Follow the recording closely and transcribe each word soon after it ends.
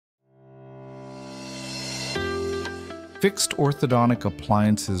Fixed orthodontic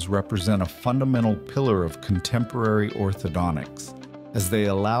appliances represent a fundamental pillar of contemporary orthodontics, as they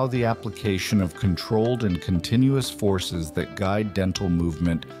allow the application of controlled and continuous forces that guide dental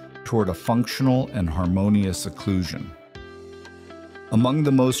movement toward a functional and harmonious occlusion. Among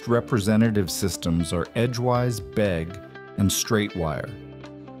the most representative systems are Edgewise, Begg, and Straight Wire,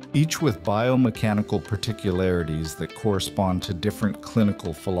 each with biomechanical particularities that correspond to different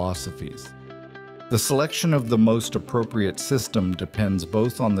clinical philosophies. The selection of the most appropriate system depends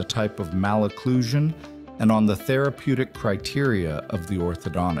both on the type of malocclusion and on the therapeutic criteria of the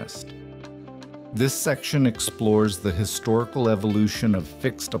orthodontist. This section explores the historical evolution of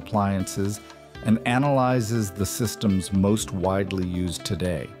fixed appliances and analyzes the systems most widely used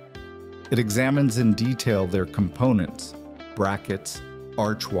today. It examines in detail their components, brackets,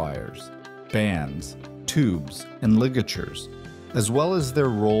 arch wires, bands, tubes, and ligatures, as well as their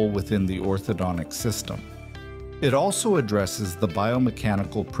role within the orthodontic system. It also addresses the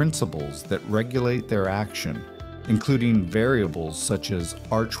biomechanical principles that regulate their action, including variables such as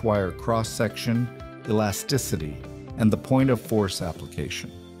arch wire cross-section, elasticity, and the point of force application.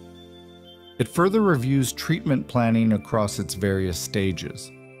 It further reviews treatment planning across its various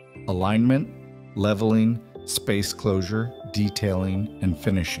stages: alignment, leveling, space closure, detailing, and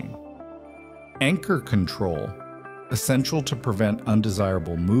finishing. Anchor control, essential to prevent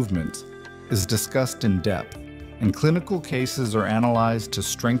undesirable movements, is discussed in depth, and clinical cases are analyzed to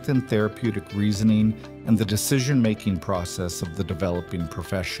strengthen therapeutic reasoning and the decision-making process of the developing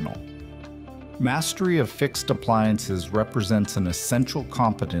professional. Mastery of fixed appliances represents an essential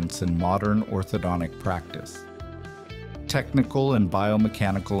competence in modern orthodontic practice. Technical and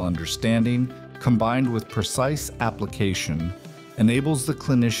biomechanical understanding, combined with precise application, enables the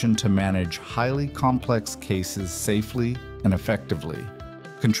clinician to manage highly complex cases safely and effectively,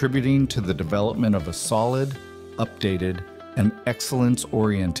 contributing to the development of a solid, updated, and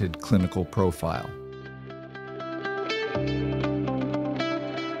excellence-oriented clinical profile.